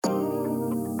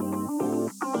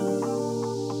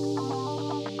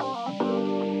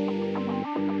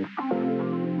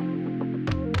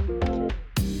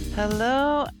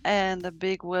Hello, and a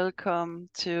big welcome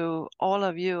to all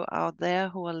of you out there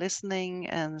who are listening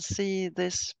and see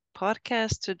this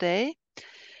podcast today.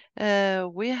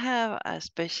 We have a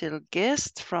special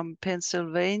guest from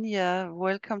Pennsylvania.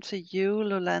 Welcome to you,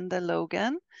 Iolanda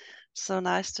Logan. So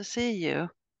nice to see you.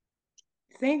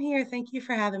 Same here. Thank you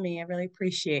for having me. I really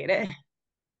appreciate it.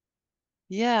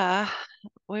 Yeah,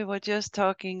 we were just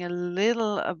talking a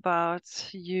little about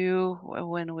you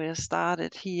when we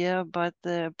started here, but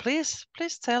please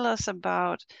tell us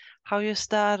about how you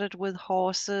started with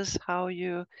horses, how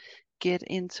you get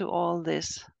into all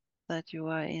this that you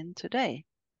are in today.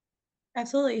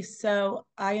 Absolutely. So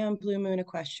I am Blue Moon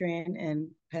Equestrian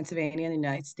in Pennsylvania, in the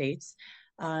United States.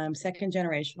 Second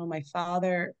generational. My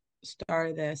father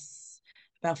started this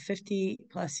about 50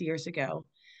 plus years ago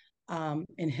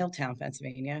in Hilltown,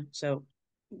 Pennsylvania. So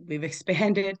we've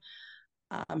expanded.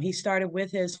 He started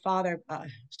with his father.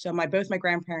 So both my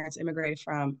grandparents immigrated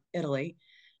from Italy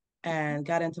Mhm. and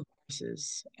got into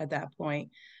horses at that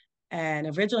point. And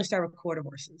originally started with quarter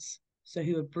horses. So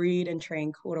he would breed and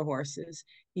train quarter horses.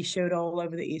 He showed all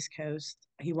over the East Coast.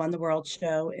 He won the World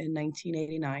Show in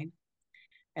 1989.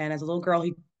 And as a little girl,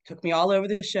 he took me all over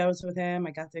the shows with him.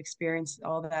 I got to experience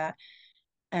all that.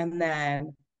 And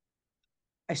then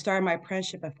I started my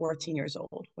apprenticeship at 14 years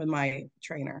old with my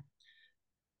trainer.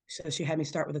 So she had me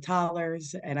start with the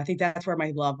toddlers. And I think that's where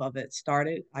my love of it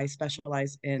started. I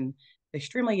specialize in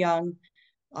extremely young,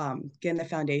 getting the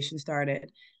foundation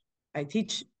started. I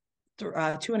teach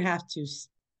 2.5 to,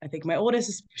 I think my oldest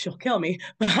is, she'll kill me,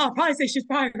 but I'll probably say she's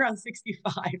probably around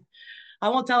 65. I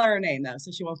won't tell her name though, so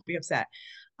she won't be upset.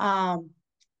 Um,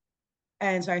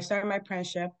 and so I started my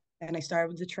apprenticeship and I started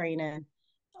with the training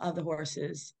of the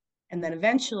horses. And then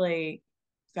eventually,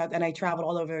 and I traveled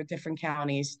all over different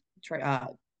counties,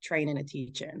 training and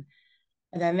teaching.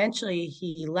 And then eventually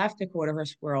he left the quarter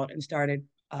horse world and started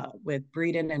with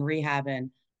breeding and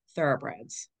rehabbing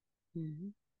thoroughbreds.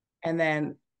 Mhm. And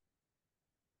then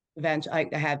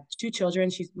eventually I have two children.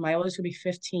 My oldest will be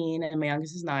 15 and my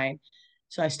youngest is 9.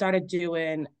 So I started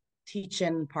doing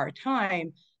teaching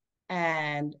part-time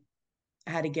and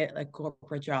I had to get a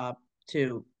corporate job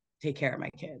to take care of my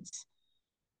kids.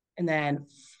 And then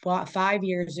 5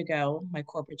 years ago, my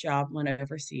corporate job went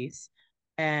overseas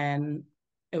and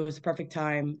it was the perfect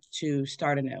time to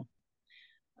start anew.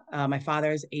 My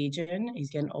father is aging. He's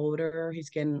getting older. He's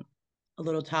getting a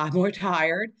little more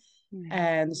tired. Yeah.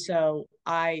 And so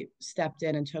I stepped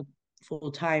in and took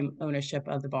full time ownership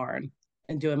of the barn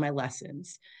and doing my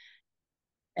lessons.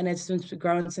 And it's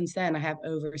grown since then. I have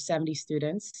over 70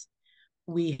 students.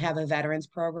 We have a veterans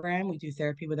program. We do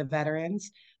therapy with the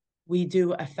veterans. We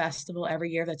do a festival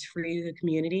every year that's free to the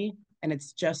community, and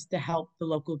it's just to help the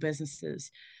local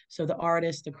businesses. So the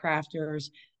artists, the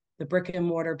crafters, the brick and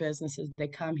mortar businesses, they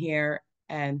come here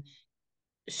and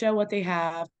show what they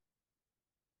have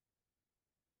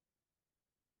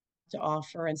to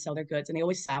offer and sell their goods. And they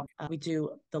always sell. We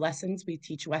do the lessons. We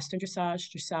teach Western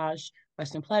dressage,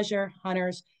 Western pleasure,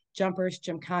 hunters, jumpers,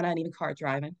 gymkhana, and even cart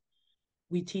driving.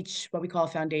 We teach what we call a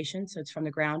foundation. So it's from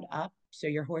the ground up. So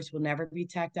your horse will never be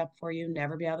tacked up for you,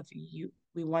 never be able to you.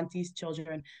 We want these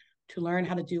children to learn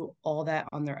how to do all that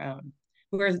on their own.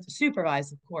 We're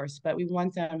supervised, of course, but we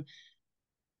want them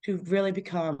to really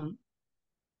become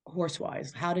horse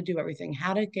wise, how to do everything,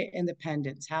 how to get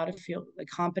independence, how to feel like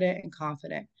competent and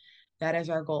confident. That is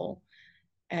our goal.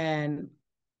 And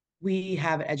we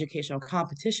have an educational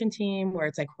competition team where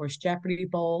it's like Horse Jeopardy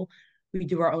Bowl. We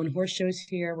do our own horse shows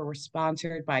here where we're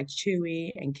sponsored by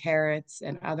Chewy and Carrots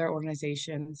and other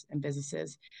organizations and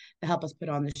businesses to help us put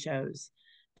on the shows.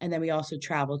 And then we also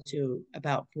travel to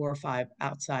about 4 or 5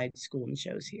 outside schooling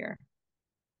shows here.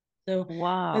 So there's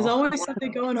Wow. always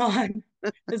something going on.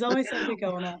 There's always something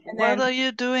going on. And What then are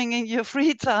you doing in your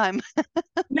free time?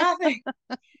 nothing.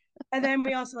 And then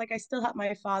we also like I still help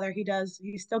my father.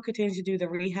 He still continues to do the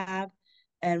rehab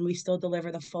and we still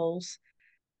deliver the foals.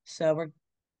 So we're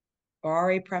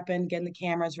already prepping, getting the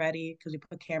cameras ready because we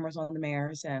put cameras on the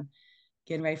mares and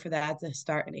getting ready for that to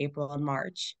start in April and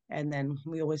March. And then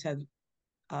we always have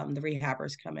the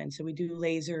rehabbers come in. So we do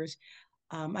lasers.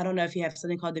 I don't know if you have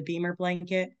something called the Beamer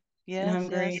blanket in Yes,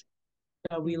 Hungary. yes.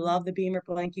 So we Mhm. love the Beamer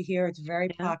blanket here. It's very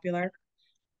Yeah. popular.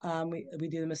 We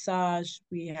do the massage.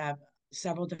 We have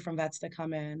several different vets that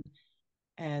come in.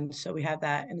 And so we have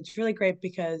that. And it's really great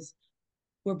because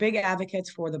we're big advocates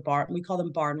for the barn. We call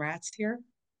them barn rats here.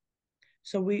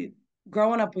 So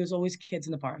growing up, there was always kids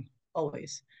in the barn,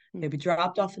 always. They'd be Mhm.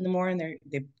 dropped off in the morning,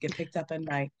 they get picked up at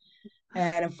night.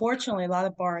 And unfortunately, a lot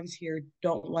of barns here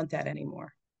don't want that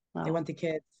anymore. They Oh. want the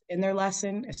kids in their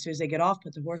lesson as soon as they get off,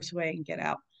 put the horse away and get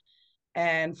out.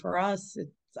 And for us,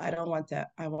 I don't want that.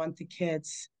 I want the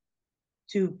kids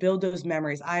to build those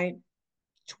memories.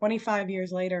 25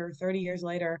 years later, 30 years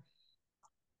later,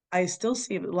 I still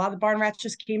see a lot of the barn rats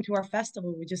just came to our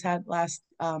festival we just had last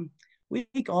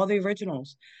week, all the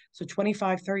originals. So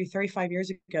 25, 30, 35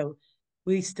 years ago,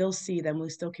 we still see them. We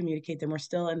still communicate them. We're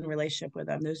still in a relationship with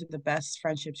them. Those are the best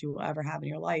friendships you will ever have in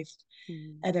your life.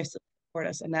 Mm. And they still support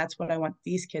us. And that's what I want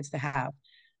these kids to have.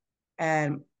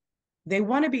 And they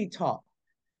want to be taught.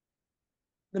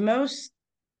 The most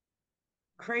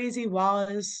crazy,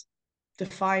 wildest,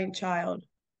 defiant child,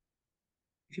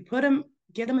 if you put them,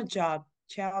 get them a job,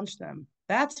 challenge them.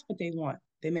 That's what they want.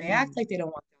 They may act Mm. like they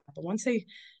don't want that, but once they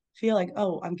feel like,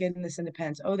 oh, I'm getting this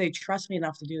independence, oh, they trust me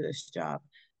enough to do this job,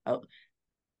 oh,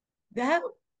 that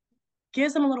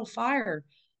gives them a little fire.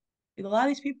 A lot of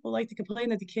these people like to complain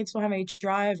that the kids don't have any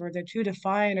drive or they're too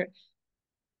defiant, or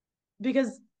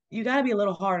because you got to be a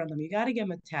little hard on them. You got to give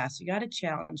them a test. You got to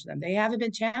challenge them. They haven't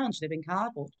been challenged. They've been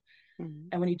coddled. Mm.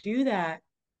 And when you do that,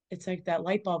 it's like that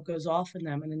light bulb goes off in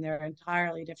them and then they're an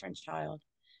entirely different child.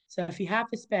 So if you have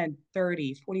to spend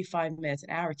 30, 45 minutes, an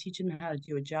hour teaching them how to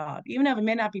do a job, even if it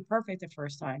may not be perfect the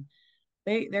first time,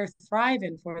 they're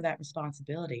thriving for that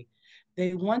responsibility.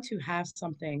 They want to have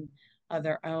something of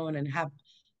their own and have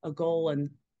a goal, and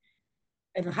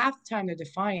half the time they're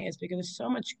defiant is because there's so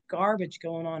much garbage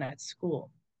going on at school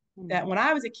that Mm. when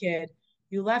I was a kid,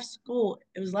 you left school,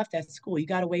 it was left at school. You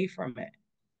got away from it.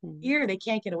 Mm. Here, they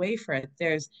can't get away from it.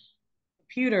 There's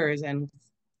computers and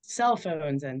cell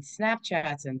phones and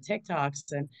Snapchats and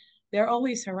TikToks, and they're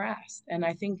always harassed. And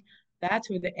I think that's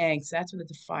where the angst, that's where the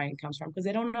defiance comes from, because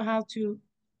they don't know how to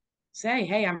say,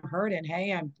 "Hey, I'm hurting.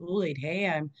 Hey, I'm bullied. Hey,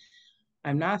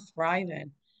 I'm not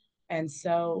thriving." And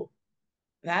so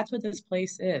that's what this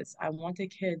place is. I want the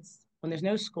kids when there's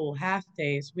no school, half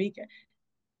days, weekend,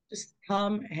 just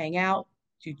come, hang out,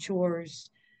 do chores.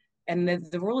 And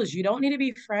the rule is you don't need to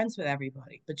be friends with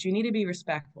everybody, but you need to be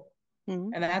respectful.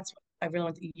 Mm. And that's what I really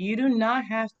want. You do not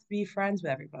have to be friends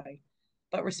with everybody,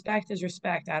 but respect is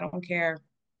respect. I don't care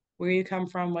where you come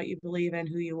from, what you believe in,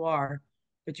 who you are,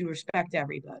 but you respect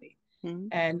everybody. Mm.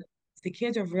 And the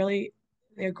kids are really,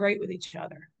 they're great with each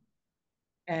other.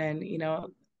 And,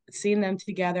 seeing them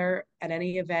together at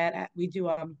any event, we do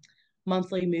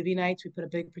monthly movie nights. We put a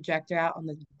big projector out on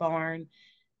the barn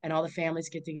and all the families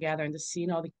get together, and just seeing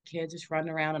all the kids just running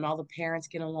around and all the parents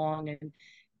get along and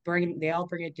they all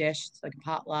bring a dish. It's like a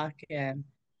potluck. And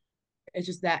it's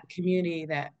just that community,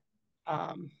 that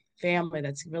um, family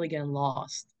that's really getting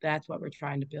lost. That's what we're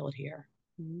trying to build here.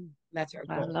 Mm. That's our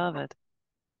I goal. love it.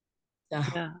 So,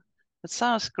 Yeah. It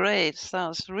sounds great.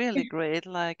 Sounds really great,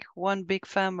 like one big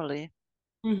family.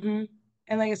 hmm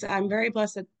and like I said, I'm very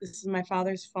blessed that this is my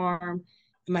father's farm,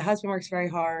 and my husband works very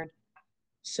hard.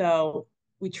 So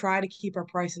we try to keep our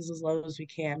prices as low as we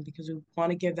can because we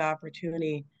want to give the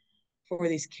opportunity for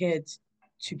these kids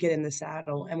to get in the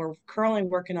saddle. And we're currently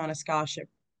working on a scholarship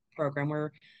program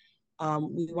where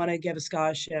we want to give a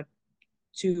scholarship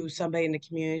to somebody in the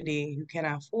community who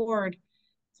cannot afford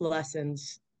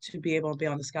lessons to be able to be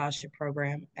on the scholarship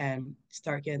program and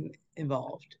start getting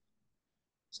involved.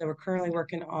 So we're currently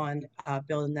working on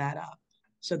building that up.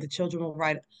 So the children will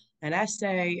write an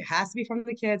essay. It has to be from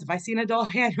the kids. If I see an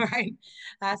adult handwrite, it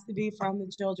has to be from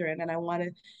the children. And I want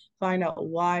to find out,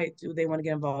 why do they want to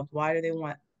get involved? Why do they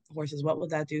want horses? What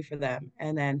would that do for them?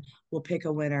 And then we'll pick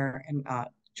a winner and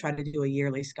try to do a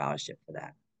yearly scholarship for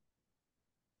that.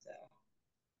 So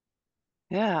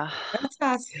Yeah. that's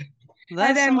us. And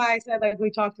That's then a, why I said, like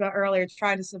we talked about earlier,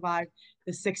 trying to survive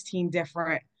the 16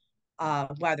 different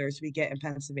weathers we get in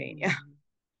Pennsylvania.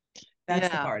 mm, That's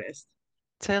the yeah. hardest.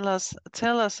 Tell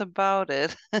us about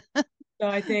it. So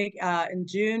I think in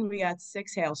June we had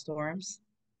 6 hailstorms,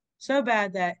 so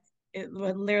bad that it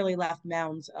literally left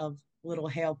mounds of little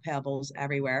hail pebbles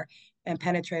everywhere and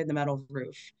penetrated the metal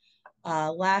roof.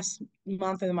 Last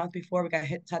month or the month before, we got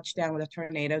hit touchdown with a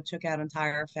tornado, took out an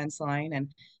entire fence line and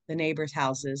the neighbors'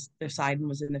 houses. Their siding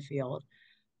was in the field.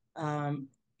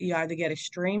 You either get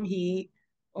extreme heat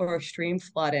or extreme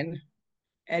flooding,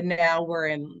 and now we're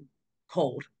in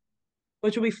cold,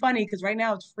 which will be funny because right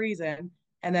now it's freezing,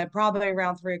 and then probably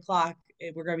around 3 o'clock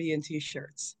we're going to be in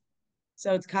t-shirts.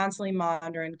 So it's constantly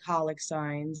monitoring colic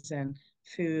signs and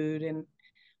food, and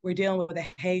we're dealing with a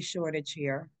hay shortage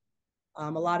here. A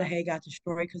lot of hay got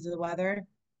destroyed because of the weather,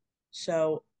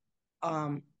 so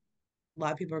a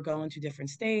lot of people are going to different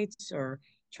states or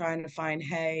trying to find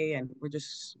hay, and we're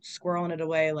just squirreling it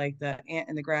away like the ant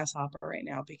and the grasshopper right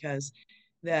now because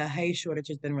the hay shortage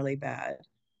has been really bad.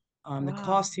 The Wow.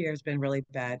 cost here has been really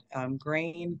bad.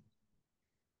 Grain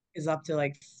is up to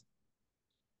like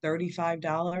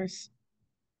 $35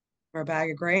 for a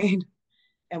bag of grain.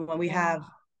 And when we have Wow.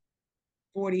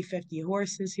 40, 50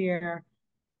 horses here,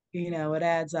 it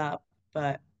adds up.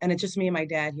 And it's just me and my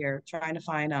dad here trying to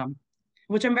find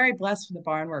which I'm very blessed for the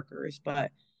barn workers,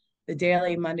 but the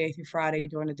daily Monday through Friday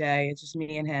during the day, it's just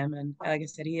me and him. And like I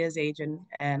said, he is aging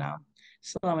and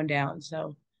slowing down.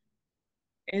 So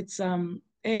it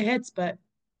hits, but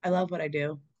I love what I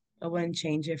do. I wouldn't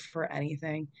change it for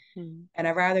anything. Mm. And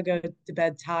I'd rather go to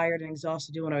bed tired and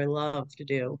exhausted doing what I love to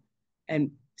do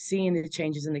and seeing the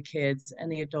changes in the kids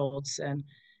and the adults and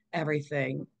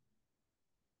everything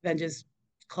than just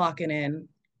clocking in,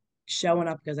 showing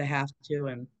up because I have to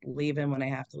and leaving when I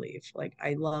have to leave. Like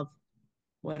I love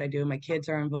what I do. My kids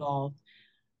are involved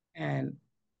and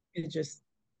it just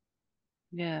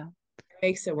Yeah.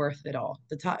 makes it worth it all.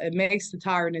 It makes the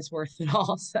tiredness worth it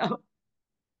all. So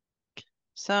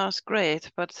Sounds great,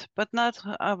 but not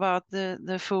about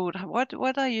the food.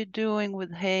 What are you doing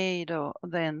with hay though,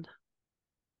 then?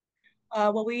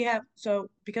 well,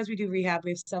 because we do rehab,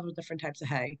 we have several different types of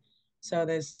hay. So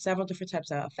there's several different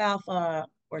types of alfalfa,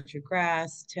 orchard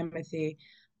grass, timothy.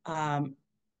 Um,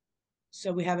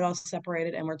 so we have it all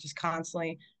separated, and we're just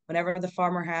constantly, whenever the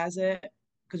farmer has it,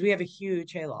 because we have a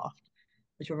huge hay loft,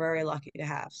 which we're very lucky to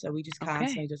have. So we just Okay.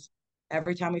 constantly just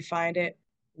every time we find it,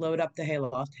 load up the hay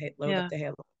loft, load up Yeah. the hay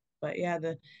loft. But yeah,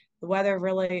 the weather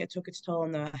really it took its toll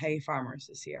on the hay farmers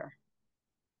this year.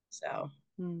 So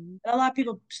Mm. and a lot of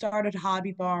people started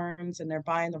hobby barns and they're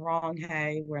buying the wrong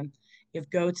hay. When you have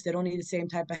goats, they don't need the same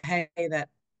type of hay that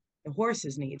the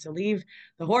horses need. So leave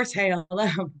the horse hay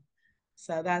alone.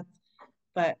 So that's,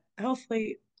 but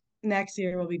hopefully next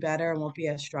year will be better and won't be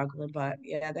as struggling. But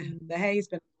yeah, the Mm. hay's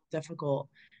been difficult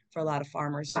for a lot of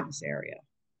farmers in this area.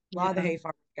 A lot of the Yeah. hay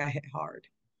farmers got hit hard.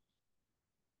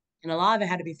 And a lot of it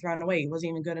had to be thrown away. It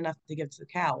wasn't even good enough to give to the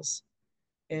cows.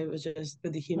 It was just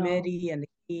with the No. humidity and the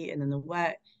heat and then the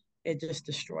wet, it just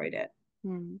destroyed it.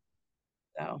 Mm.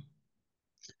 So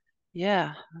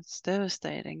Yeah, it's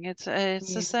devastating. It's the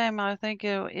yeah. same. I think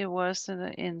it was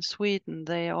in Sweden.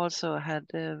 They also had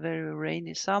a very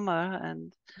rainy summer,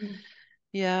 and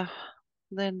yeah,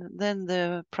 then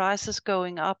the prices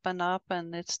going up and up,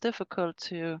 and it's difficult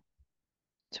to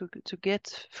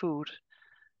get food.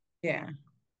 Yeah.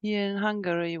 Here in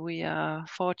Hungary, we are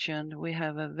fortunate. We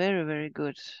have a very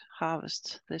good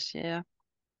harvest this year.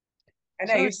 I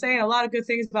know So you're saying a lot of good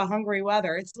things about Hungary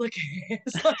weather. It's looking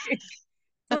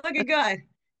good.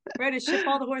 Ready to ship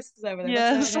all the horses over there.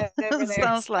 Let's yes, head over there.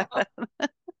 sounds like So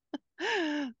that.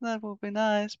 That would be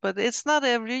nice, but it's not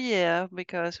every year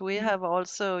because we have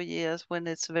also years when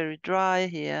it's very dry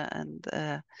here and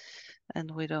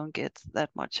we don't get that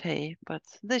much hay. But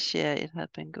this year it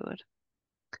had been good.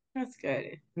 that's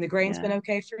good. And the grain's been Yeah.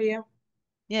 okay for you?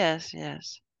 Yes,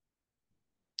 yes.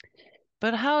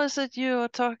 But how is it you're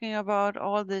talking about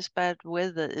all this bad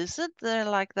weather? Is it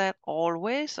like that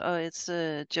always, or it's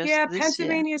just Yeah, this year?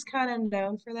 Pennsylvania is kind of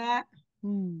known for that.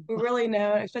 Hmm. We're really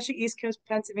known, especially East Coast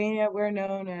Pennsylvania, we're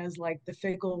known as like the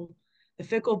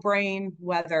fickle brain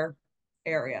weather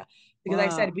area. Because like I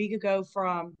Wow. said, we could go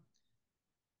from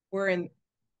we're in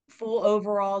full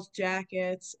overalls,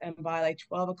 jackets, and by like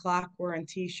 12 o'clock, we're in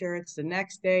t-shirts. The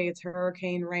next day, it's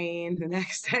hurricane rain. The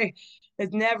next day,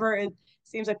 it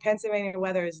seems like Pennsylvania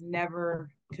weather is never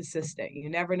consistent. You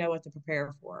never know what to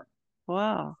prepare for.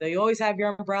 Wow. So you always have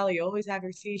your umbrella, you always have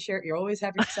your t-shirt, you always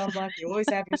have your sunblock, you always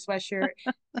have your sweatshirt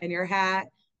and your hat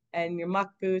and your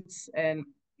muck boots, and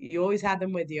you always have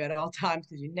them with you at all times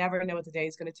because you never know what the day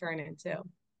is going to turn into.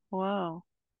 Wow.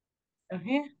 So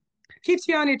yeah, keeps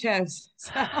you on your toes.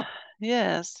 So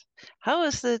Yes. How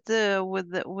is it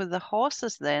with the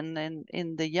horses then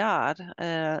in the yard?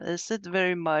 Is it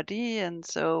very muddy? And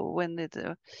so when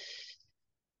you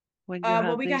well,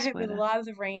 have we got this hit with a weather, lot of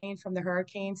the rain from the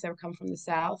hurricanes that were coming from the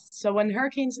south. So when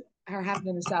hurricanes are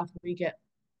happening in the south, we get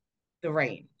the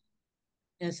rain.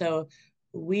 And so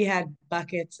we had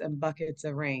buckets and buckets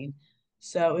of rain.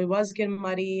 So it was getting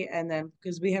muddy. And then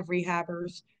because we have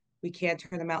rehabbers, we can't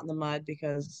turn them out in the mud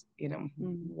because, mm,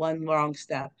 one wrong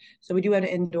step. So we do have an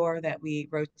indoor that we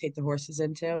rotate the horses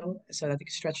into so that they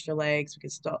can stretch their legs. We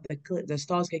can the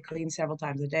stalls get cleaned several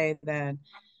times a day. Then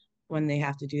when they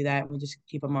have to do that, we just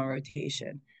keep them on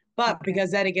rotation. But okay,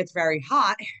 because then it gets very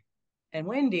hot and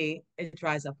windy, it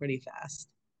dries up pretty fast.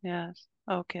 yes,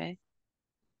 okay,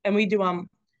 And we do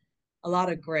a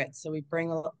lot of grit. So we bring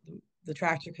the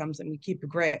tractor comes and we keep a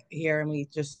grit here and we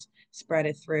just spread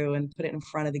it through and put it in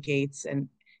front of the gates and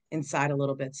inside a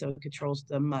little bit so it controls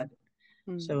the mud.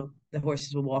 mm, So the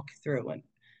horses will walk through and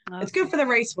it's good okay, for the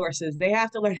race horses. They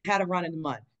have to learn how to run in the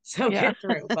mud. So yeah, get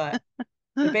through. But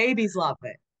the babies love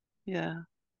it. yeah,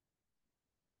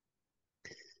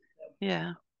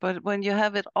 yeah. But when you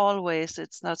have it always,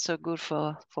 it's not so good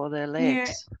for their Yeah,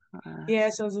 legs. Uh, yeah.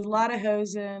 So it's a lot of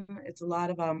hosing. It's a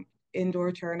lot of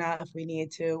indoor turnout if we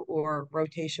need to, or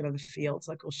rotation of the fields.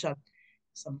 Like we'll shut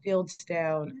some fields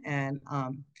down and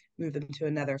move them to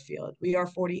another field. We are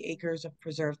 40 acres of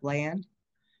preserved land.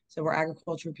 So we're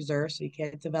agriculturally preserved, so you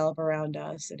can't develop around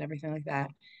us and everything like that.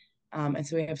 And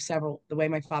so we have several, the way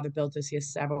my father built this, he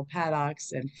has several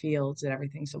paddocks and fields and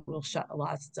everything. So we'll shut a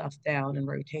lot of stuff down and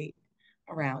rotate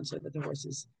around so that the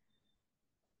horses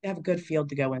have a good mm, field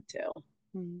to go into.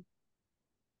 mm.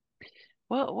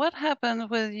 What happened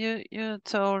with you? You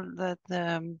told that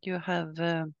you have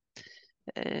uh,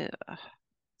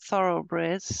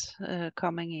 thoroughbreds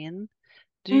coming in.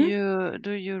 Mhm.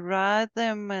 Do you ride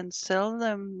them and sell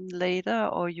them later,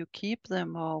 or you keep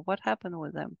them, or what happened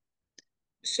with them?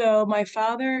 So my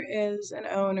father is an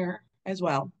owner as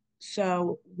well.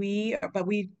 But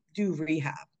we do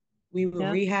rehab. We will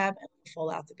Yeah. rehab and pull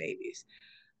out the babies.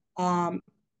 Um,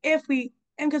 if we,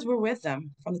 and because we're with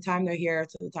them from the time they're here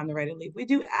to the time they're ready to leave, we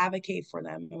do advocate for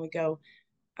them and we go,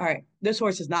 all right, this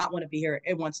horse does not want to be here.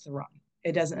 It wants to run.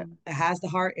 It doesn't, Mm. it has the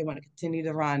heart. It want to continue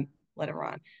to run. Let it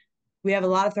run. We have a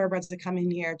lot of thoroughbreds that come in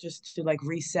here just to like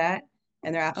reset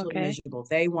and they're absolutely Okay. miserable.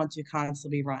 They want to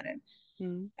constantly be running.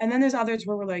 Mm. And then there's others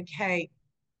where we're like, hey,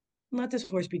 let this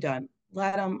horse be done.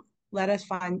 Let us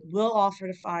find, we'll offer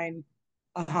to find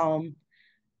a home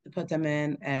to put them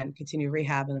in and continue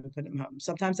rehabbing them and put them home.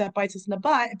 Sometimes that bites us in the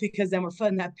butt because then we're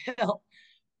footing that bill.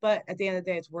 But at the end of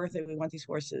the day, it's worth it. We want these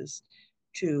horses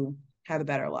to have a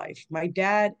better life. My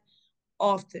dad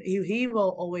often he will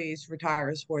always retire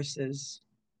his horses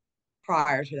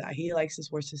prior to that. He likes his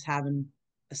horses having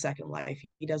a second life.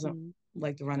 He doesn't Mm.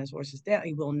 like to run his horses down.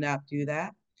 He will not do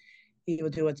that. He will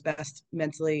do what's best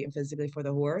mentally and physically for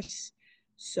the horse.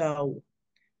 So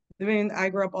I mean, I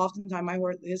grew up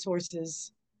oftentimes his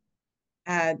horses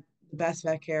had the best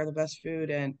vet care, the best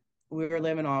food, and we were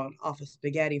living on off of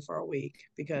spaghetti for a week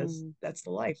because Mm. that's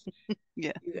the life.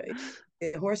 Yeah.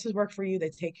 You, horses work for you; they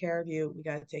take care of you. We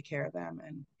got to take care of them,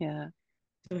 and Yeah.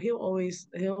 so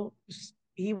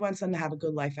he wants them to have a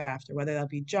good life after, whether that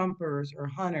be jumpers or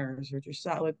hunters or just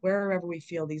like wherever we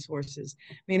feel these horses.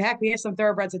 I mean, heck, we have some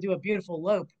thoroughbreds that do a beautiful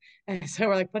lope, and so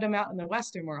we're like put them out in the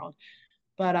Western world.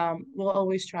 But we'll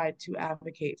always try to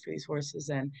advocate for these horses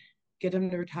and get them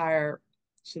to retire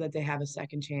so that they have a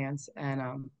second chance.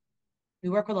 And we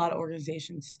work with a lot of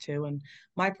organizations too. And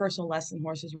my personal lesson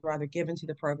horses were either given to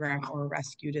the program or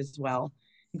rescued as well,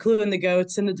 including the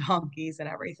goats and the donkeys and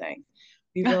everything.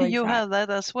 We really You try. have that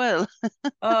as well.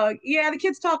 Yeah, the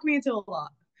kids talk me into a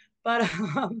lot, but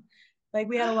like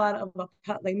we had a lot of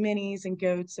like minis and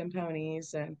goats and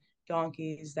ponies and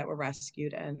donkeys that were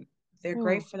rescued, and they're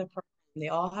great Ooh. for the program. They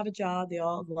all have a job. They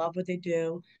all love what they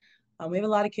do. We have a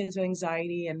lot of kids with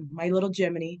anxiety, and my little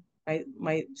Jiminy,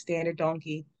 my standard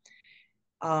donkey,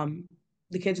 um,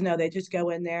 the kids know they just go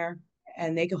in there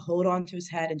and they can hold on to his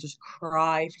head and just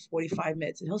cry for 45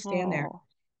 minutes and he'll stand there. Oh.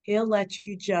 He'll let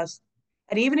you just,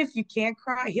 and even if you can't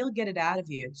cry, he'll get it out of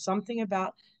you. Something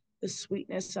about the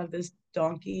sweetness of this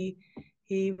donkey,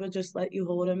 he will just let you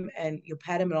hold him and you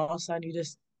pet him, and all of a sudden you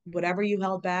just, whatever you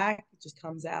held back, it just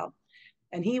comes out.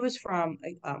 And he was from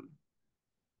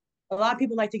a lot of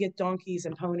people like to get donkeys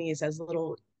and ponies as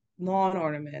little lawn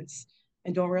ornaments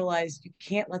and don't realize you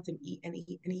can't let them eat and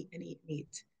eat and eat and eat and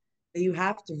eat. You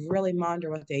have to really monitor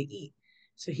what they eat.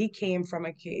 So he came from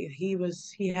a cave. He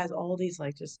has all these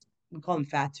like just we call them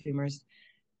fat tumors.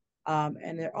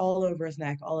 And they're all over his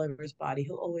neck, all over his body.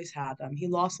 He'll always have them. He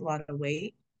lost a lot of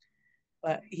weight,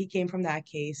 but he came from that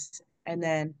case. And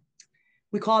then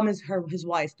we call him his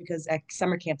wife because at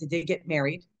summer camp they did get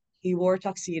married. He wore a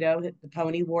tuxedo. The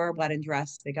pony wore a wedding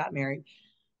dress. They got married.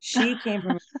 She came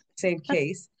from the same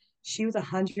case. She was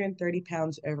 130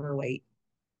 pounds overweight,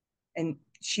 and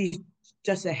she's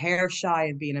just a hair shy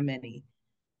of being a mini.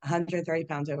 130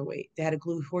 pounds overweight. They had to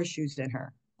glue horseshoes in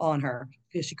her on her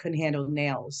because she couldn't handle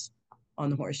nails on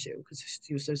the horseshoe because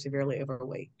she was so severely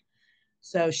overweight.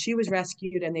 So she was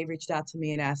rescued, and they reached out to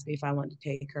me and asked me if I wanted to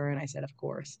take her, and I said, of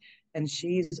course. And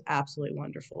she's absolutely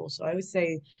wonderful. So I would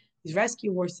say these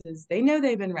rescue horses, they know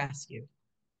they've been rescued,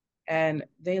 and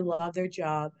they love their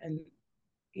job, and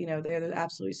they're the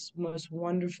absolutely most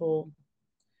wonderful.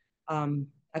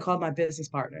 I call them my business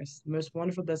partners, the most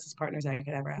wonderful business partners I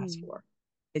could ever ask Mm. for.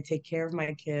 They take care of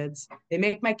my kids. They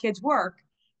make my kids work.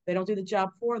 They don't do the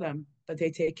job for them, but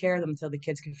they take care of them until the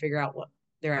kids can figure out what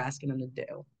they're asking them to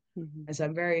do. Mhm. And so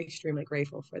I'm very extremely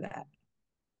grateful for that.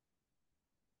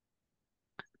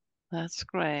 That's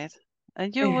great.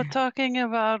 And you were Yeah. talking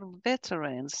about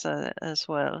veterans as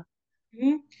well.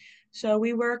 Mhm. So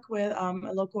we work with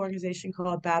a local organization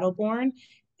called Battleborn,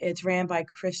 It's ran by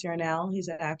Chris Yarnell. He's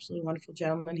an absolutely wonderful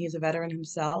gentleman. He's a veteran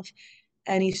himself.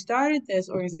 And he started this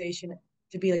organization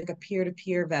to be like a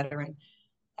peer-to-peer veteran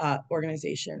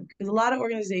organization. Because a lot of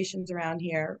organizations around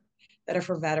here that are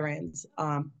for veterans.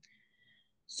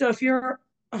 So if you're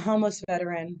a homeless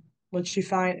veteran, once you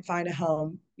find a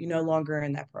home, you're no longer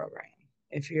in that program.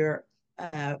 If you're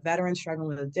a veteran struggling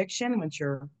with addiction, once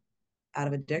you're out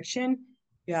of addiction,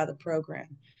 you're out of the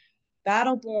program.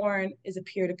 Battleborn is a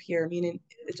peer-to-peer, meaning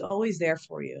it's always there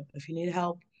for you. If you need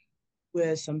help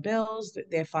with some bills,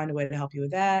 they find a way to help you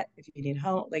with that. If you need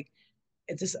help, like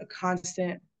it's just a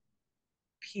constant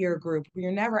peer group where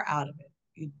you're never out of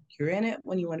it. You're in it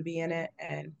when you want to be in it,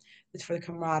 and it's for the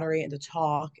camaraderie and to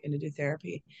talk and to do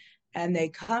therapy. And they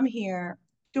come here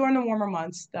during the warmer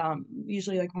months,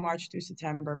 usually like March through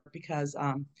September, because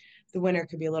the winter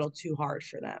could be a little too hard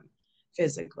for them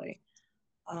physically.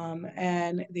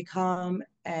 And they come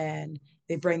and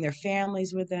they bring their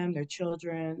families with them, their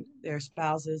children, their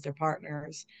spouses, their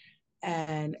partners,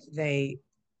 and they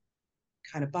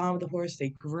kind of bond with the horse. They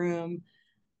groom.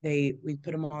 We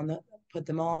put them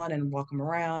on and walk them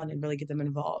around and really get them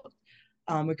involved.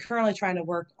 We're currently trying to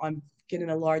work on getting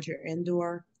a larger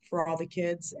indoor for all the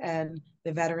kids and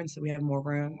the veterans, so we have more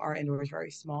room. Our indoor is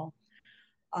very small.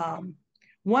 Um,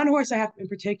 One horse I have in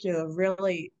particular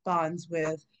really bonds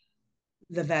with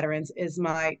the veterans is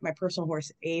my personal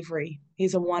horse Avery.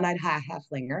 He's a one-eyed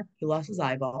halflinger. He lost his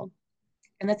eyeball,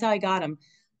 and that's how I got him.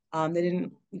 They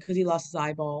didn't because he lost his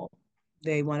eyeball.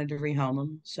 They wanted to rehome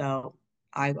him, so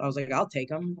I was like, I'll take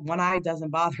him. One eye doesn't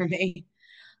bother me.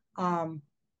 Um,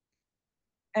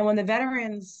 and when the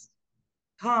veterans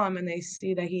come and they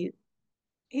see that he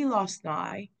lost an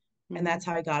eye, and Mm. that's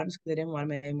how I got him because they didn't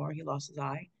want him anymore. He lost his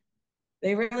eye.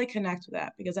 They really connect with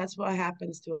that because that's what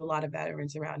happens to a lot of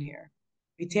veterans around here.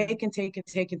 We Yeah. take and take and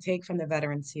take and take from the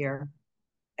veterans here,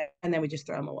 and then we just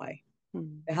throw them away.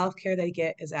 Mm. The health care they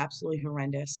get is absolutely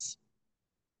horrendous.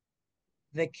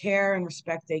 The care and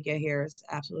respect they get here is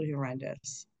absolutely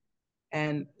horrendous.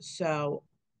 And so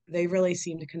they really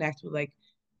seem to connect with like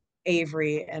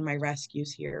Avery and my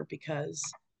rescues here because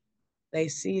they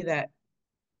see that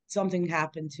something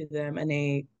happened to them and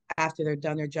they after they're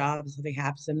done their jobs, something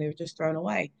happens and they're just thrown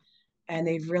away. And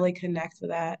they really connect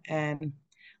with that. And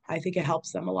I think it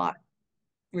helps them a lot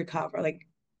recover, like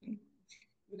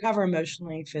recover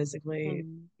emotionally, physically,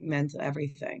 Mm. mental,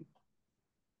 everything.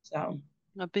 So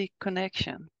A big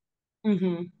connection.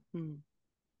 mm-hmm. Mm.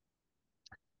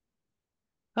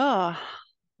 Oh,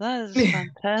 that is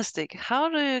fantastic. How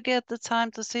do you get the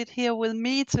time to sit here with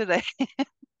me today?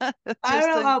 I Just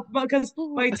don't think, know because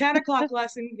ooh. my 10 o'clock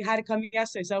lesson had to come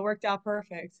yesterday, so it worked out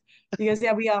perfect. Because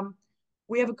yeah, we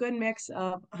have a good mix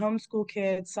of homeschool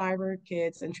kids, cyber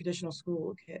kids, and traditional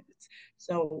school kids.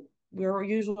 So we're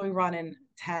usually running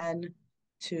 10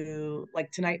 to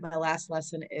like tonight. My last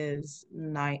lesson is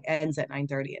nine ends at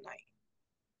 9:30 at night.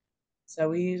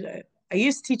 So I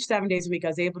used to teach 7 days a week. I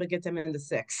was able to get them into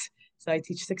six. So I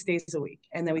teach 6 days a week,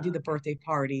 and then we do the Okay. birthday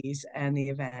parties and the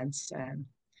events and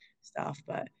stuff.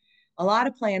 But a lot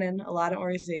of planning, a lot of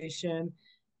organization,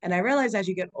 and I realize as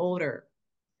you get older,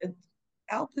 it,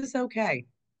 help is okay.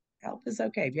 Help is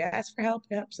okay. If you ask for help,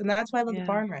 it helps, and that's why I love the Yeah.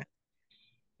 barn rent.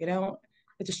 You know,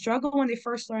 it's a struggle when they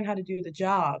first learn how to do the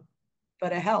job,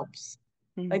 but it helps.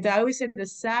 Like Mm. I always say, the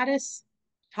saddest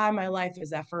time of my life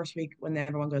is that first week when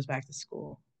everyone goes back to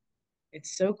school.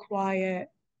 It's so quiet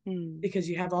Mm. because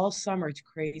you have all summer. It's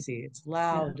crazy. It's Yeah.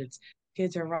 loud. It's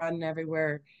kids are running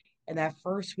everywhere. And that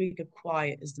first week of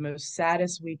quiet is the most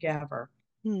saddest week ever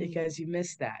Mm. because you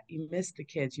miss that. You miss the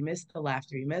kids. You miss the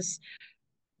laughter. You miss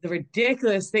the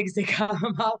ridiculous things they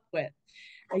come up with.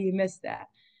 And you miss that.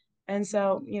 And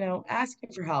so,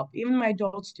 asking for help, even my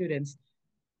adult students,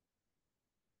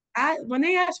 when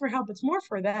they ask for help, it's more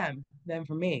for them than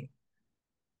for me.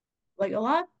 Like a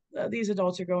lot of these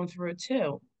adults are going through it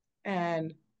too.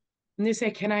 And they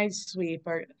say, "Can I sweep?"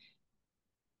 Or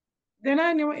they're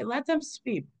not in your way. Let them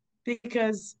sweep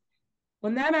because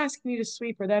when them asking you to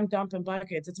sweep or them dumping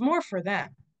buckets, it's more for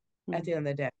them at the Mm. end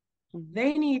of the day. Mm.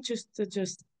 They need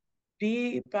just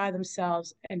be by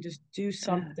themselves and just do Yeah.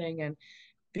 something and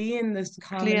be in this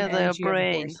common Clear their energy of the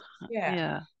brain. horses. Yeah.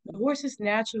 Yeah. The Mm. horses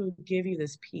naturally give you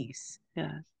this peace.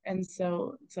 Yeah. And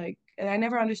so it's like, and I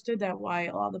never understood that why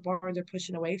all the barns are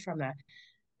pushing away from that.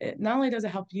 It not only does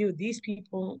it help you, these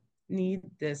people need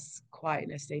this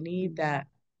quietness. They need Mm.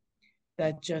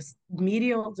 that just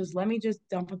medial, just let me just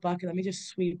dump a bucket, let me just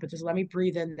sweep, but just let me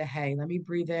breathe in the hay, let me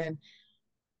breathe in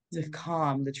the Mm.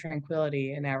 calm, the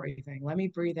tranquility and everything. Let me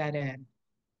breathe that in.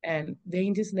 And they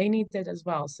need that as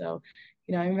well. So,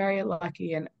 I'm very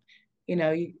lucky and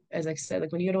as I said,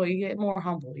 like when you get older, you get more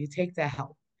humble. You take the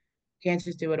help. Can't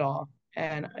just do it all.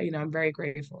 And, I'm very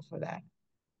grateful for that.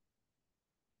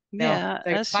 Now, Yeah,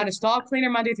 if I as you, find a stall cleaner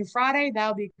Monday through Friday, that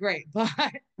would be great. But,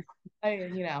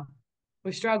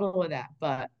 we struggle with that.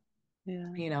 But, yeah,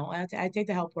 I take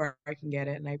the help where I can get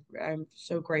it. And I'm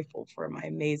so grateful for my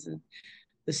amazing,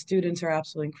 the students are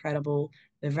absolutely incredible.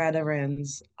 The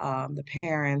veterans, the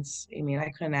parents. I mean, I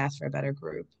couldn't ask for a better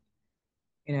group.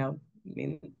 I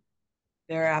mean,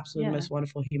 they're absolutely the yeah. most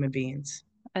wonderful human beings.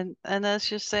 And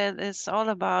as you said, it's all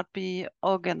about be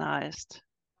organized,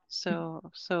 so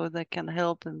they can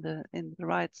help in the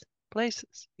right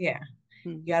places. Yeah.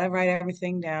 Mm. You got to write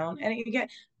everything down. And you get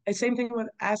the same thing with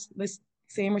ask this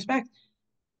same respect.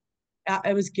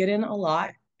 I was getting a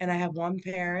lot, and I have one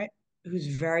parent who's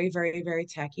very, very, very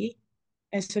techy.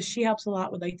 And so she helps a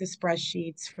lot with like the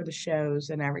spreadsheets for the shows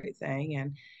and everything.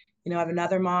 And, I have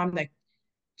another mom that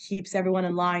keeps everyone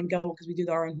in line going because we do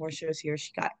our own horse shows here.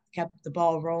 She kept the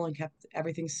ball rolling, kept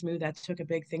everything smooth. That took a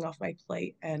big thing off my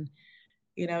plate. And,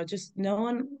 just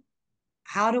knowing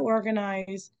how to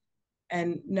organize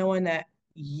and knowing that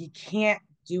you can't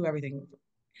do everything.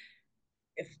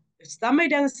 If somebody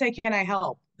doesn't say, "Can I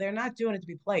help?" they're not doing it to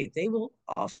be played. They will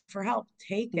offer help.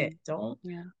 Take it. Mm.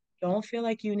 Yeah. Don't feel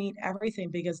like you need everything,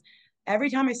 because every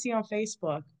time I see on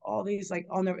Facebook all these like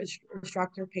on the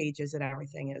instructor pages and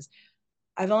everything is,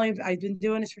 I've been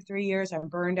doing this for 3 years. I'm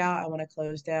burned out. I want to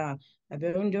close down. I've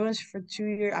been doing this for 2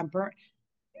 years. I'm burnt.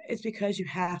 It's because you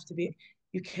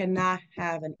cannot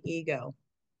have an ego.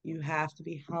 You have to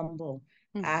be humble.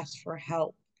 Mm. Ask for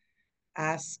help.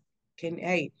 Ask,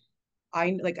 hey,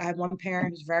 I have one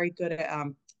parent who's very good at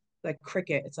like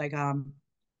Cricut. It's like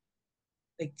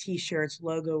t-shirts,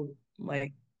 logo,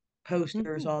 like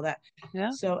posters, Mm. all that.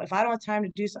 Yeah. So if I don't have time to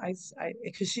do so,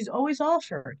 because she's always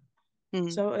offered.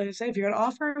 Mm. So I say, if you're gonna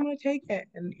offer, I'm gonna take it,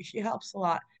 and she helps a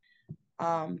lot.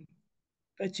 Um,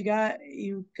 but you got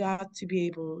to be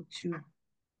able to,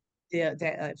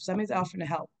 if somebody's offering to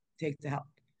help, take the help.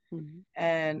 Mm.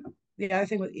 And the other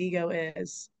thing with ego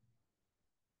is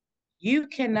you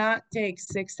cannot take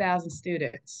 6,000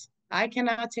 students. I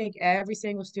cannot take every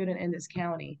single student in this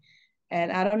county.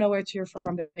 And I don't know where you're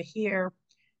from, but here,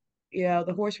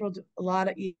 the horse world, a lot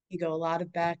of ego, a lot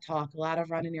of bad talk, a lot of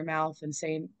running your mouth and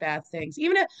saying bad things.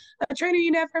 Even a trainer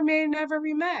you never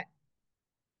met.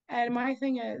 And my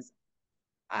thing is,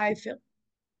 I feel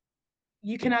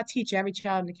you cannot teach every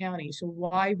child in the county. So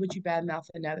why would you badmouth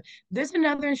another? There's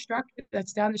another instructor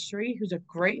that's down the street who's a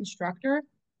great instructor.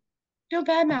 Don't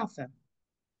badmouth them.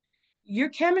 Your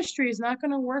chemistry is not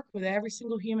going to work with every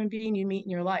single human being you meet in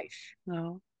your life.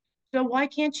 No. So why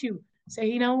can't you say,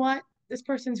 you know what? This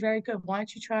person's very good. Why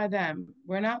don't you try them?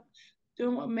 We're not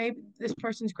doing what, maybe this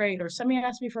person's great. Or somebody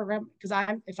asked me for a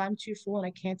because if I'm too full and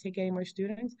I can't take any more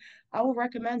students, I will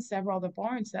recommend several other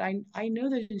barns that I know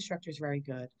the instructor is very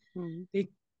good. Mm. They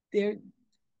they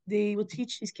they will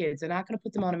teach these kids. They're not going to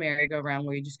put them on a merry-go-round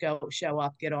where you just go show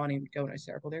up, get on, and go in a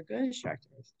circle. They're good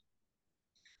instructors.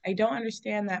 I don't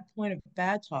understand that point of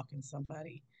bad talking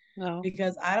somebody, No.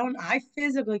 because I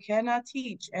physically cannot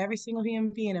teach every single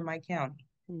human being in my county.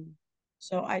 Mm.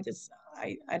 So I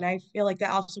feel like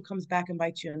that also comes back and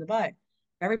bites you in the butt.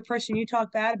 Every person you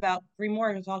talk bad about, three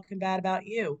more are talking bad about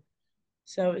you.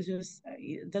 So it's just,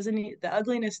 it doesn't need, the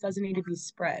ugliness doesn't need to be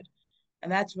spread.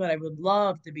 And that's what I would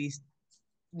love to be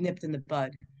nipped in the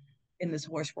bud in this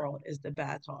horse world, is the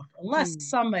bad talk. Unless Mm.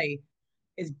 somebody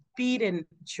is beating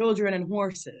children and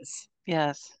horses,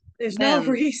 Yes. there's no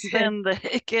reason Then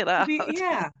they get to be, out.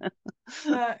 yeah.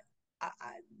 But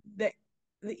the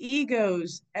the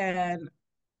egos and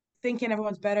thinking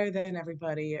everyone's better than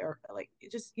everybody, or like,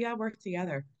 just, yeah, work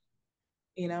together.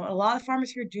 A lot of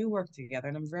farmers here do work together,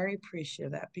 and I'm very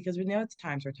appreciative of that, because we know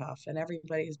times are tough and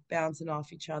everybody's bouncing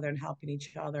off each other and helping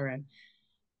each other. And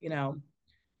you know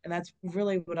and that's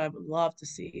really what I would love to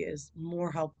see, is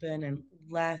more helping and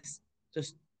less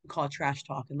just call it trash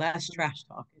talk, and less trash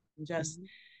talk. And just, Mm.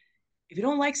 if you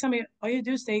don't like somebody, all you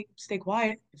do is stay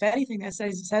quiet. If anything, that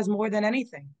says more than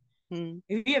anything. Mm.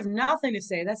 If you have nothing to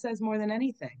say, that says more than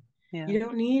anything. Yeah. You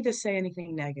don't need to say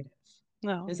anything negative.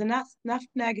 No. There's enough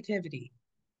negativity.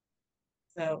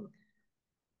 So,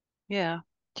 Yeah.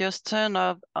 Just turn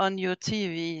up on your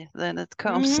TV, then it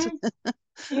comes.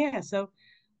 mm-hmm, yeah. So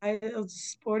I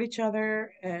support each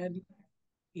other, and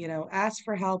ask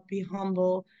for help, be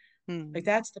humble. Like, Mm.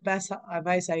 that's the best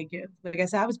advice I give. Like I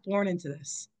said, I was born into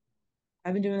this.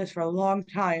 I've been doing this for a long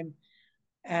time,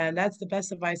 and that's the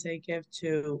best advice I give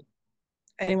to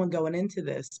anyone going into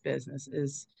this business: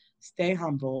 is stay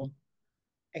humble,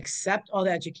 accept all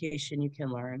the education you can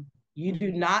learn. You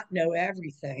do Mm. not know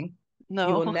everything. You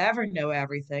will No. never know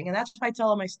everything. And that's what I tell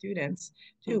all my students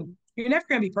too. Mm. You're never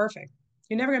going to be perfect.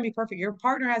 You're never going to be perfect. Your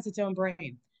partner has its own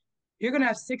brain. You're going to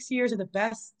have 6 years of the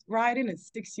best riding and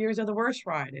 6 years of the worst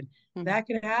riding. Mm. That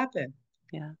could happen.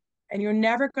 Yeah. And you're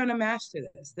never going to master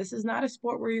this. This is not a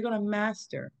sport where you're going to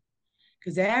master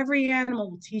because every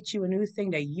animal will teach you a new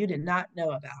thing that you did not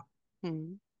know about.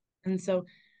 Mm. And so,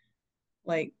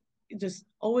 like, just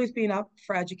always being up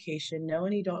for education,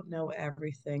 knowing you don't know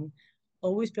everything,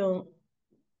 always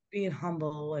being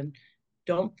humble and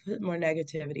don't put more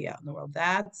negativity out in the world.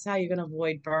 That's how you're going to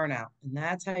avoid burnout. And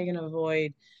that's how you're going to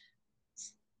avoid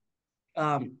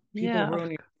people Yeah,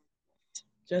 ruining. of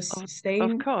Just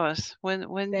of course. When you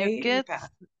stay in your get path.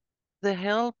 the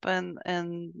help and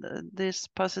this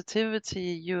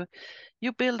positivity,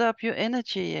 you build up your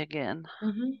energy again.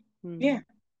 Mm-hmm. Yeah. Mm.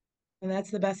 And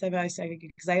that's the best advice I could give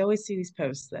because I always see these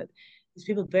posts that these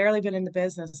people barely been in the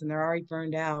business and they're already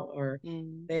burned out or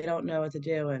Mm. they don't know what to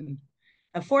do. And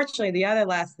unfortunately, the other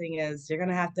last thing is you're going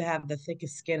to have the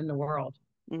thickest skin in the world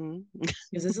Mm.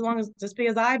 because as long as just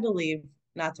because I believe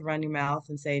not to run your mouth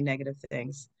and say negative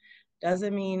things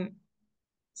doesn't mean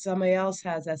somebody else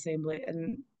has that same belief.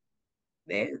 And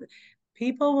they,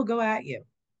 people will go at you.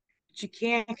 But you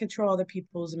can't control other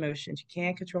people's emotions. You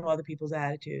can't control other people's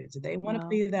attitudes. If they want to No.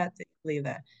 believe that, they believe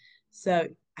that. So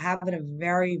having a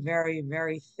very, very,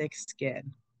 very thick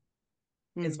skin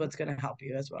is Mm. what's going to help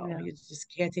you as well. Yeah. You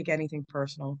just can't take anything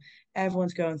personal.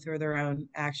 Everyone's going through their own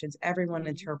actions. Everyone Mm.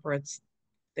 interprets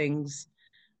things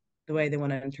the way they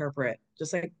want to interpret.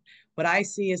 Just like what I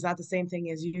see is not the same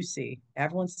thing as you see.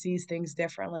 Everyone sees things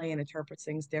differently and interprets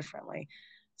things differently.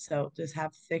 So just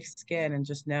have thick skin and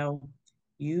just know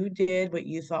you did what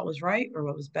you thought was right or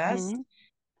what was best. Mm.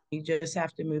 You just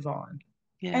have to move on.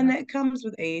 And Yeah. that comes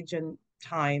with age and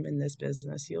time in this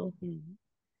business. Mm.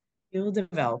 You'll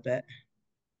develop it.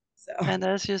 So And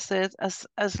as you said,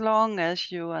 as long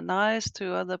as you are nice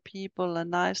to other people and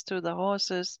nice to the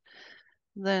horses,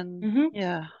 then mm-hmm.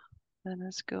 yeah, then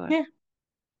it's good. Yeah.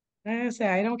 Like I say,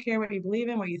 I don't care what you believe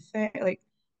in, what you think. Like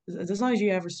as long as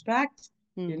you have respect,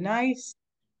 you're Mm. nice,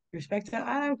 you respect that.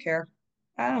 I don't care.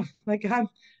 I don't like. I'm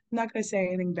not going to say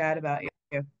anything bad about you.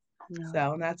 No.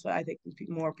 So, and that's what I think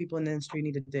more people in the industry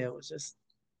need to do. Is just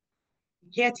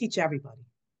you can't teach everybody.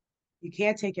 You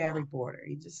can't take every border.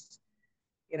 You just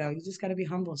got to be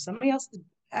humble. Somebody else,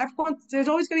 everyone, there's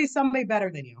always going to be somebody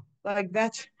better than you. Like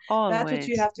that's what you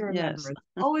Always. have to remember. Yes.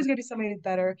 There's always going to be somebody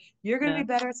better. You're going to Yeah. be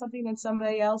better at something than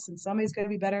somebody else, and somebody's going to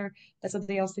be better at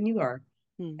something else than you are.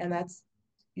 Mm. And that's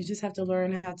you just have to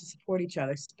learn how to support each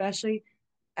other, especially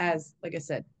as, like I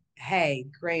said, hay,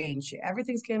 grain,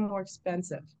 everything's getting more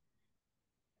expensive.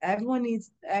 Everyone needs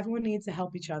to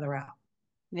help each other out.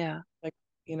 Yeah. Like,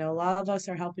 a lot of us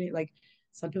are helping. Like,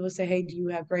 some people say, "Hey, do you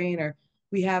have grain?" Or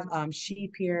we have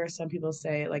sheep here. Some people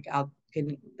say, like, "I'll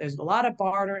can." There's a lot of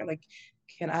barter. Like,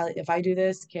 can I if I do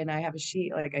this? Can I have a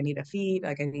sheep? Like, I need a feed.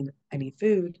 Like, I need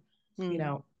food. You Mm.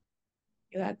 know,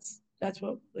 that's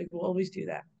what like we'll always do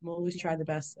that. We'll always try the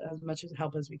best as much as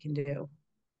help as we can do.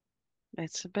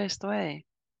 It's the best way.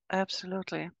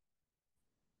 Absolutely.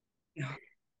 Yeah.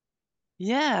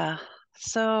 Yeah.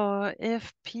 So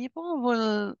if people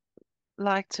will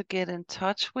like to get in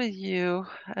touch with you,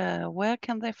 where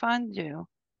can they find you?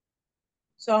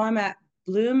 So I'm at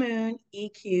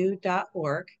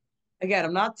bluemooneq.org. Again,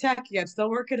 I'm not techy. I'm still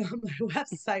working on my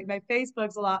website. My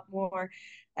Facebook's a lot more.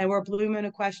 And we're Blue Moon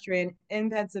Equestrian in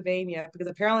Pennsylvania because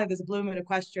apparently there's a Blue Moon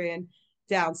Equestrian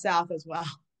down south as well.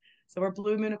 So we're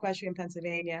Blue Moon Equestrian,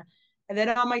 Pennsylvania. And then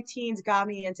all my teens got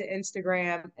me into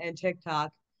Instagram and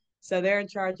TikTok. So they're in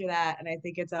charge of that. And I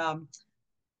think it's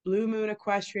Blue Moon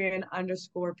Equestrian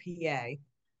underscore PA.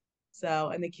 So,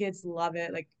 and the kids love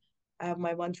it. Like, I have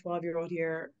my 112-year-old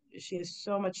here. She has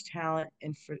so much talent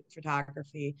in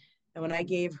photography. And when I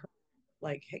gave her,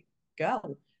 like, hey,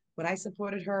 go, when I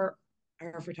supported her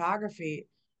photography,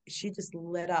 she just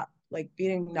lit up, like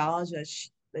being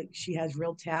acknowledged that she has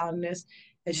real talent in this.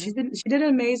 And Yeah. she did an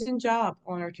amazing job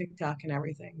on her TikTok and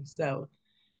everything. So,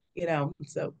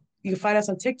 so you can find us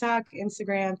on TikTok,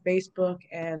 Instagram, Facebook,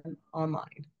 and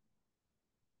online.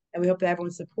 And we hope that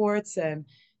everyone supports and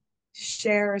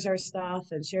shares our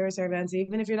stuff and shares our events.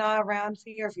 Even if you're not around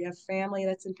here, if you have family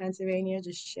that's in Pennsylvania,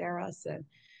 just share us. And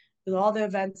because all the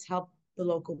events help the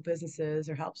local businesses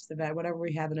or helps the event, whatever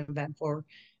we have an event for.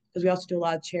 Because we also do a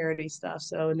lot of charity stuff.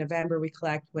 So in November, we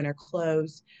collect winter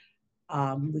clothes.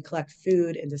 We collect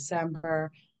food in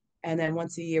December. And then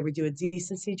once a year, we do a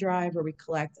decency drive where we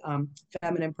collect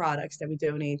feminine products that we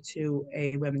donate to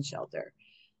a women's shelter.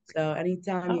 So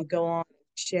anytime Oh, you go on,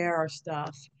 share our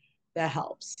stuff, that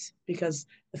helps because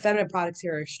the feminine products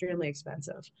here are extremely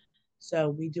expensive. So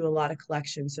we do a lot of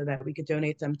collections so that we could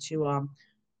donate them to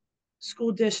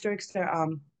school districts that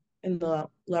in the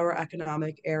lower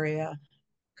economic area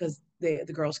because the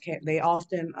girls can't. They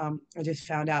often I just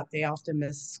found out they often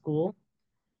miss school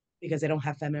because they don't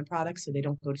have feminine products, so they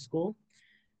don't go to school.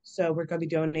 So we're going to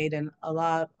be donating a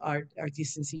lot of our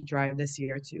decency drive this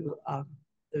year to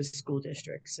those school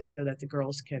districts so that the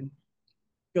girls can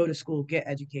go to school, get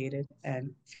educated,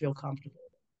 and feel comfortable.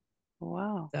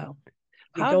 Wow. So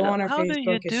you go on our How do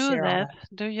you Facebook and do share all that?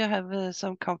 that. Do you have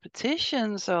some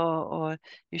competitions, or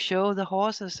you show the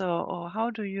horses, or how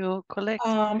do you collect?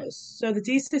 So the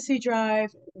decency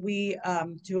drive, we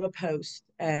do a post,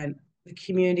 and the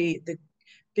community,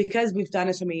 because we've done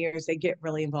it so many years, they get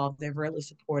really involved. They're really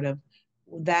supportive.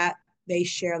 That they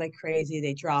share like crazy.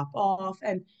 They drop off,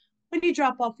 and when you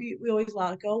drop off, we always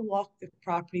allow to go walk the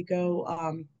property,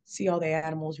 go see all the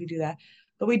animals. We do that,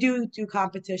 but we do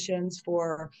competitions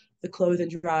for the clothing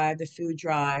drive, the food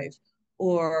drive,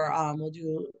 or we'll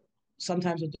do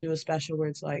sometimes we'll do a special where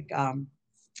it's like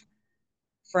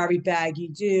for every bag you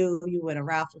do, you win a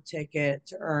raffle ticket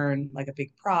to earn like a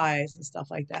big prize and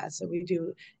stuff like that. So we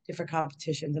do different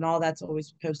competitions, and all that's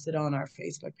always posted on our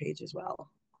Facebook page as well.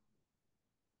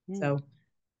 Hmm. So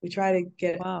we try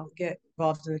to Wow. get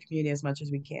involved in the community as much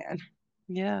as we can.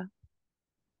 Yeah,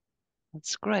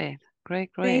 that's great.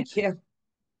 Great, great. Thank you.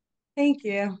 Thank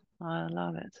you. I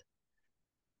love it.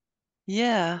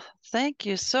 Yeah, thank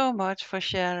you so much for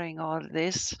sharing all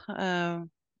this.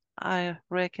 I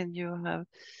reckon you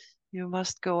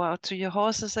must go out to your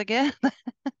horses again.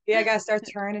 Yeah, I got to start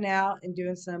turning out and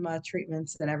doing some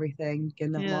treatments and everything,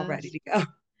 getting them all ready Yes, to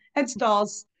go. And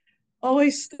stalls,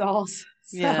 always stalls.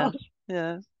 So yes,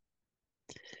 yes.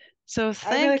 So I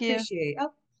really thank you. appreciate.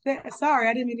 Oh, sorry,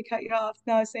 I didn't mean to cut you off.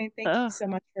 No, I was saying thank you Oh, so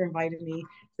much for inviting me.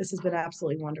 This has been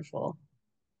absolutely wonderful.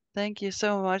 thank you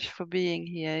so much for being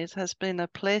here. It has been a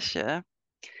pleasure.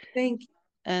 Thank you.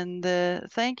 And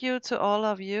thank you to all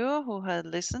of you who have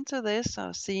listened to this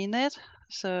or seen it.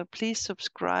 So please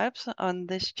subscribe on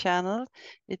this channel.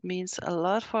 It means a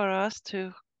lot for us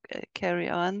to carry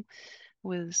on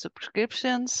with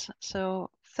subscriptions.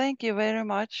 So thank you very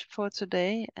much for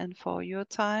today and for your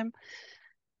time.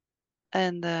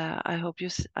 And I hope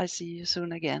I see you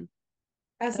soon again.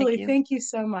 Thank Absolutely. you. Thank you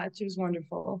so much. It was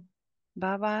wonderful.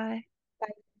 Bye bye.